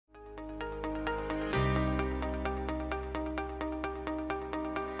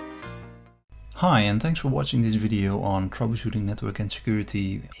Hi, and thanks for watching this video on troubleshooting network and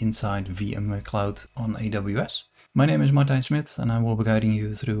security inside VMware Cloud on AWS. My name is Martijn Smit, and I will be guiding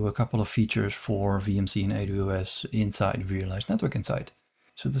you through a couple of features for VMC and AWS inside vRealize Network Insight.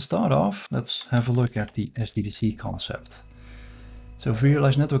 So to start off, let's have a look at the Sddc concept. So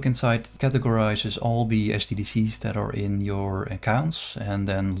vRealize Network Insight categorizes all the Sddcs that are in your accounts and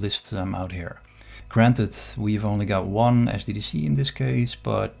then lists them out here. Granted, we've only got one Sddc in this case,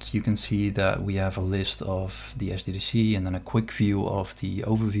 but you can see that we have a list of the Sddc and then a quick view of the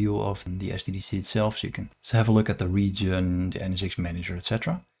overview of the Sddc itself. So you can have a look at the region, the NSX manager,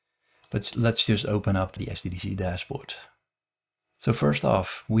 etc. But let's just open up the Sddc dashboard. So first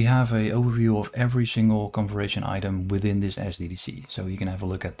off, we have an overview of every single configuration item within this Sddc. So you can have a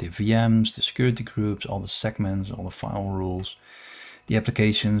look at the VMs, the security groups, all the segments, all the file rules, the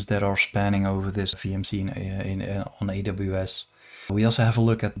applications that are spanning over this VMC on AWS. We also have a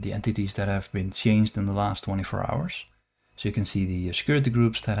look at the entities that have been changed in the last 24 hours. So you can see the security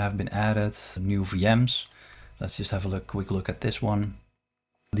groups that have been added, new VMs. Let's just have a quick look at this one.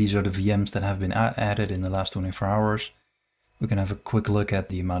 These are the VMs that have been added in the last 24 hours. We can have a quick look at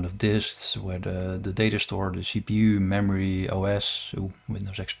the amount of disks, where the data store, the CPU, memory, OS,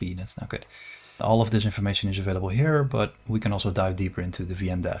 Windows XP, that's not good. All of this information is available here, but we can also dive deeper into the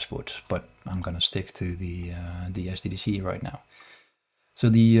VM dashboard. But I'm going to stick to the Sddc right now. So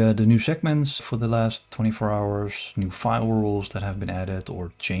the new segments for the last 24 hours, new file rules that have been added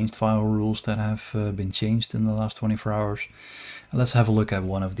or changed file rules that have been changed in the last 24 hours. And let's have a look at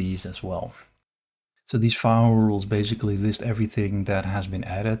one of these as well. So these file rules basically list everything that has been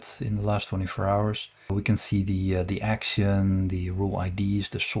added in the last 24 hours. We can see the action, the rule IDs,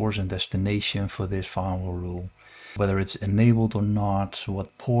 the source and destination for this file rule, whether it's enabled or not,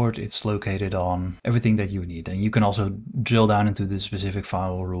 what port it's located on, everything that you need. And you can also drill down into the specific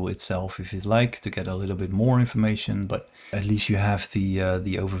file rule itself if you'd like to get a little bit more information, but at least you have the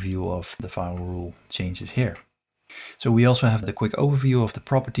overview of the file rule changes here. So we also have the quick overview of the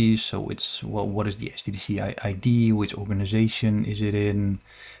properties. So it's what is the Sddc ID, which organization is it in,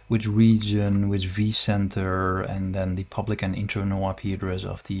 which region, which vCenter, and then the public and internal IP address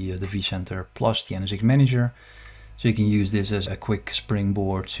of the vCenter plus the NSX manager. So you can use this as a quick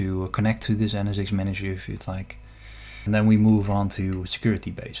springboard to connect to this NSX manager if you'd like. And then we move on to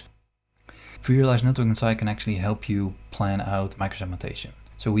security based. vRealize Network Insight can actually help you plan out microsegmentation.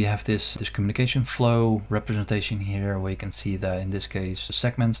 So we have this communication flow representation here, where you can see that in this case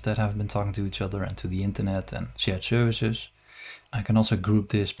segments that have been talking to each other and to the internet and shared services. I can also group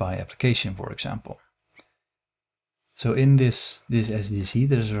this by application, for example. So in this Sddc,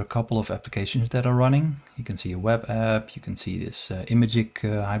 there's a couple of applications that are running. You can see a web app, you can see this imagic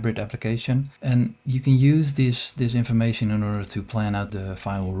hybrid application, and you can use this information in order to plan out the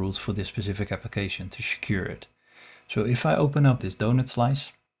file rules for this specific application to secure it. So if I open up this donut slice,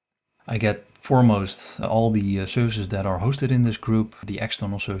 I get foremost all the services that are hosted in this group, the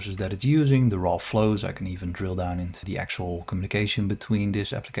external services that it's using, the raw flows. I can even drill down into the actual communication between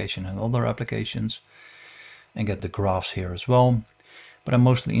this application and other applications and get the graphs here as well. But I'm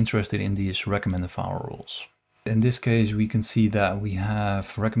mostly interested in these recommended file rules. In this case, we can see that we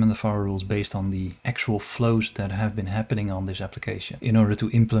have recommended file rules based on the actual flows that have been happening on this application in order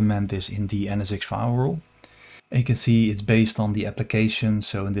to implement this in the NSX file rule. And you can see it's based on the application.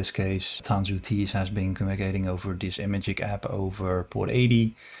 So in this case, Tanzu Tees has been communicating over this imagic app over port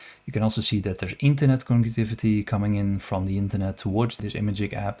 80. You can also see that there's internet connectivity coming in from the internet towards this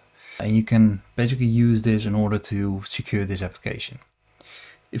imagic app. And you can basically use this in order to secure this application.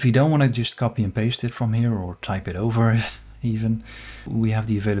 If you don't want to just copy and paste it from here or type it over even, we have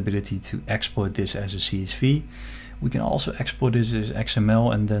the availability to export this as a CSV. We can also export this as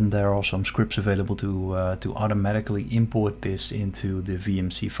XML, and then there are some scripts available to automatically import this into the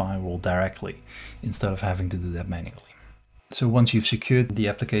VMC file rule directly instead of having to do that manually. So once you've secured the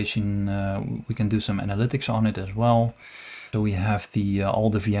application, we can do some analytics on it as well. So we have all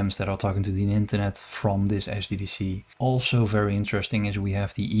the VMs that are talking to the internet from this Sddc. Also very interesting is we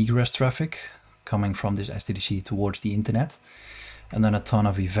have the egress traffic coming from this Sddc towards the internet. And then a ton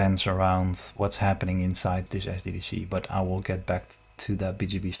of events around what's happening inside this Sddc, but I will get back to that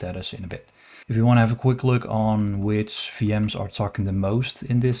BGP status in a bit. If you want to have a quick look on which VMs are talking the most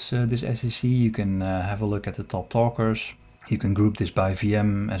in this Sddc, you can have a look at the top talkers. You can group this by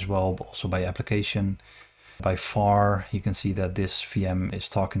VM as well, but also by application. By far, you can see that this VM is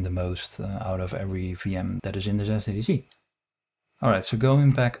talking the most out of every VM that is in this Sddc. Alright, so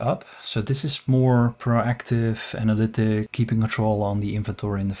going back up, so this is more proactive, analytic, keeping control on the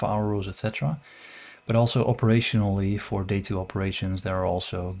inventory and the file rules, etc. But also operationally, for day 2 operations, there are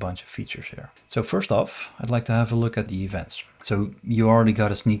also a bunch of features here. So first off, I'd like to have a look at the events. So you already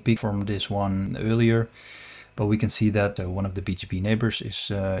got a sneak peek from this one earlier, but we can see that one of the BGP neighbors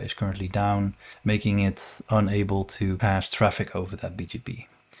is currently down, making it unable to pass traffic over that BGP.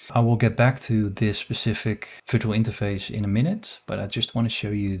 I will get back to this specific virtual interface in a minute, but I just want to show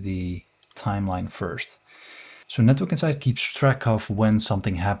you the timeline first. So Network Insight keeps track of when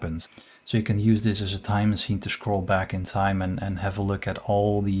something happens. So you can use this as a time machine to scroll back in time and have a look at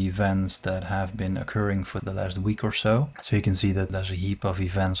all the events that have been occurring for the last week or so. So you can see that there's a heap of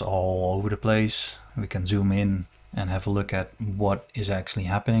events all over the place. We can zoom in and have a look at what is actually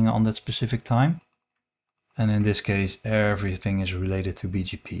happening on that specific time. And in this case, everything is related to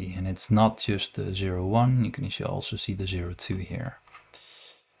BGP, and it's not just the 01. You can also see the 02 here.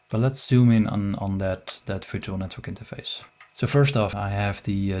 But let's zoom in on that virtual network interface. So first off, I have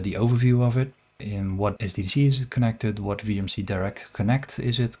the overview of it. In what SDDC is it connected, what VMC Direct Connect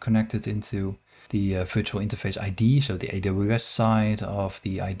is it connected into, the virtual interface ID, so the AWS side of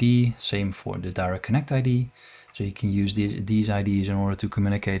the ID, same for the Direct Connect ID. So you can use these IDs in order to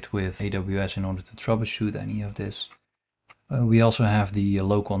communicate with AWS in order to troubleshoot any of this. We also have the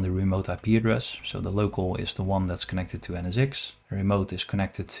local and the remote IP address. So the local is the one that's connected to NSX. The remote is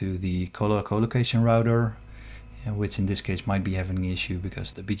connected to the colocation router, which in this case might be having an issue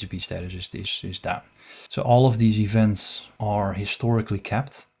because the BGP status is down. So all of these events are historically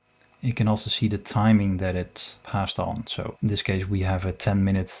kept. You can also see the timing that it passed on. So in this case, we have a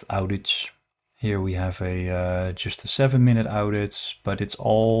 10-minute outage. Here we have just a 7-minute outage, but it's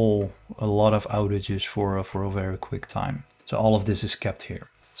all a lot of outages for a very quick time. So all of this is kept here.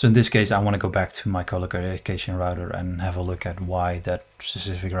 So in this case, I want to go back to my colocation router and have a look at why that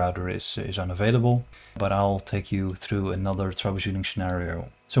specific router is unavailable. But I'll take you through another troubleshooting scenario.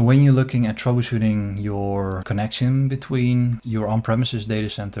 So when you're looking at troubleshooting your connection between your on-premises data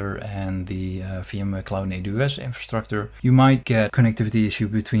center and the VMware Cloud and AWS infrastructure, you might get connectivity issue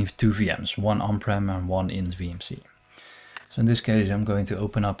between 2 VMs, one on-prem and one in VMC. So in this case, I'm going to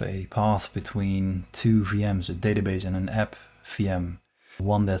open up a path between 2 VMs, a database and an app VM.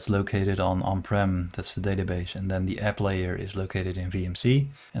 One that's located on-prem, that's the database, and then the app layer is located in VMC.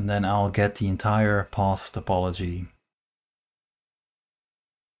 And then I'll get the entire path topology.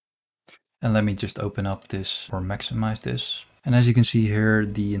 And let me just open up this or maximize this. And as you can see here,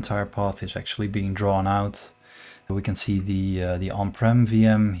 the entire path is actually being drawn out. We can see the on-prem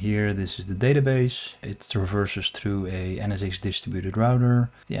VM here. This is the database. It traverses through a NSX distributed router,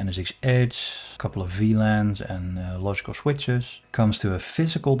 the NSX edge, a couple of VLANs and logical switches. Comes to a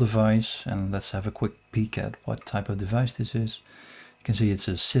physical device, and let's have a quick peek at what type of device this is. You can see it's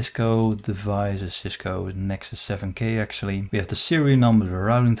a Cisco device, a Cisco Nexus 7K actually. We have the serial number, the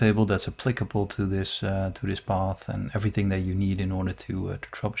routing table that's applicable to this path, and everything that you need in order to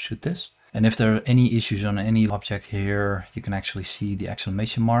troubleshoot this. And if there are any issues on any object here, you can actually see the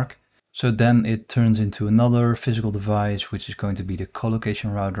exclamation mark. So then it turns into another physical device, which is going to be the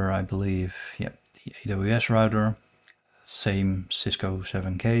colocation router, I believe. Yep, the AWS router, same Cisco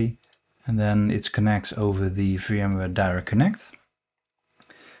 7K. And then it connects over the VMware Direct Connect.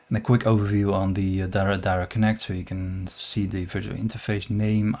 And a quick overview on the Direct Connect, so you can see the virtual interface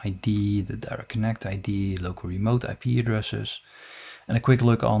name, ID, the Direct Connect ID, local remote IP addresses. And a quick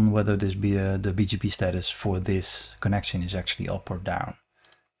look on whether the BGP status for this connection is actually up or down.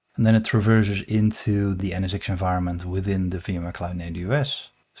 And then it traverses into the NSX environment within the VMware Cloud and AWS.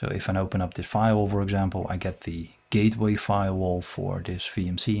 So if I open up this firewall, for example, I get the gateway firewall for this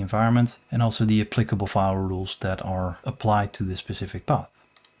VMC environment and also the applicable firewall rules that are applied to this specific path.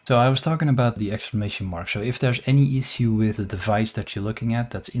 So I was talking about the exclamation mark. So if there's any issue with the device that you're looking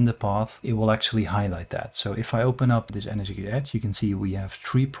at that's in the path, it will actually highlight that. So if I open up this NSX Edge, you can see we have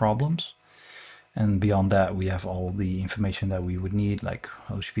 3 problems. And beyond that, we have all the information that we would need, like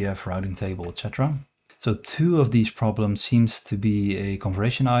OSPF, routing table, etc. So 2 of these problems seems to be a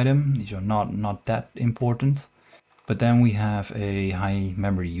conversion item. These are not that important. But then we have a high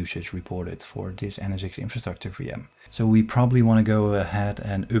memory usage reported for this NSX infrastructure VM. So we probably want to go ahead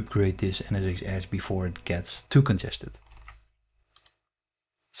and upgrade this NSX Edge before it gets too congested.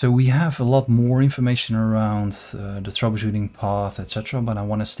 So we have a lot more information around the troubleshooting path, etc. But I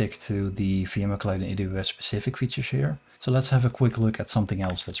want to stick to the VMware Cloud and AWS specific features here. So let's have a quick look at something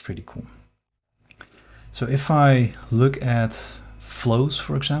else that's pretty cool. So if I look at flows,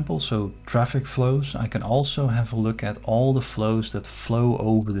 for example, so traffic flows, I can also have a look at all the flows that flow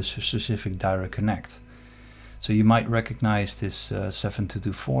over the specific Direct Connect. So you might recognize this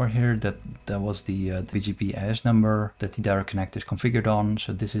 7224 here, that was the BGP AS number that the direct connect is configured on.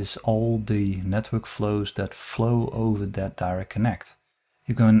 So this is all the network flows that flow over that direct connect.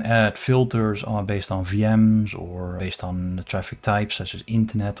 You can add filters based on VMs or based on the traffic types such as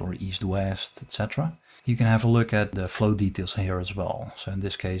internet or east-west, etc. You can have a look at the flow details here as well. So in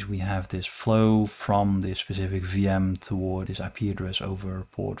this case, we have this flow from this specific VM toward this IP address over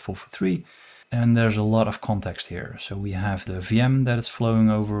port 443. And there's a lot of context here. So we have the VM that is flowing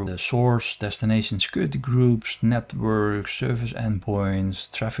over, the source, destination, security groups, network, service endpoints,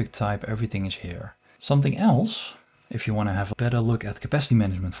 traffic type, everything is here. Something else, if you want to have a better look at capacity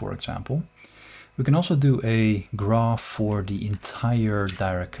management, for example, we can also do a graph for the entire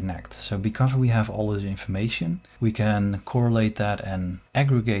direct connect. So because we have all this information, we can correlate that and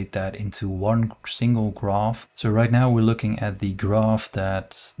aggregate that into one single graph. So right now we're looking at the graph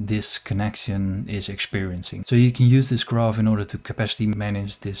that this connection is experiencing. So you can use this graph in order to capacity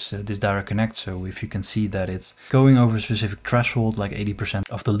manage this direct connect. So if you can see that it's going over a specific threshold, like 80%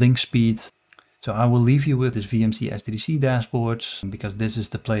 of the link speed. So I will leave you with this VMC Sddc Dashboard, because this is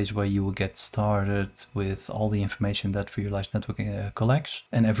the place where you will get started with all the information that VRealize Network collects.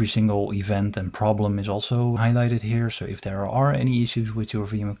 And every single event and problem is also highlighted here. So if there are any issues with your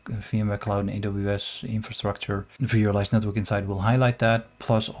VMware Cloud and AWS infrastructure, VRealize Network Insight will highlight that,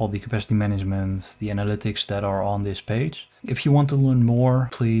 plus all the capacity management, the analytics that are on this page. If you want to learn more,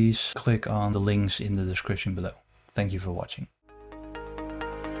 please click on the links in the description below. Thank you for watching.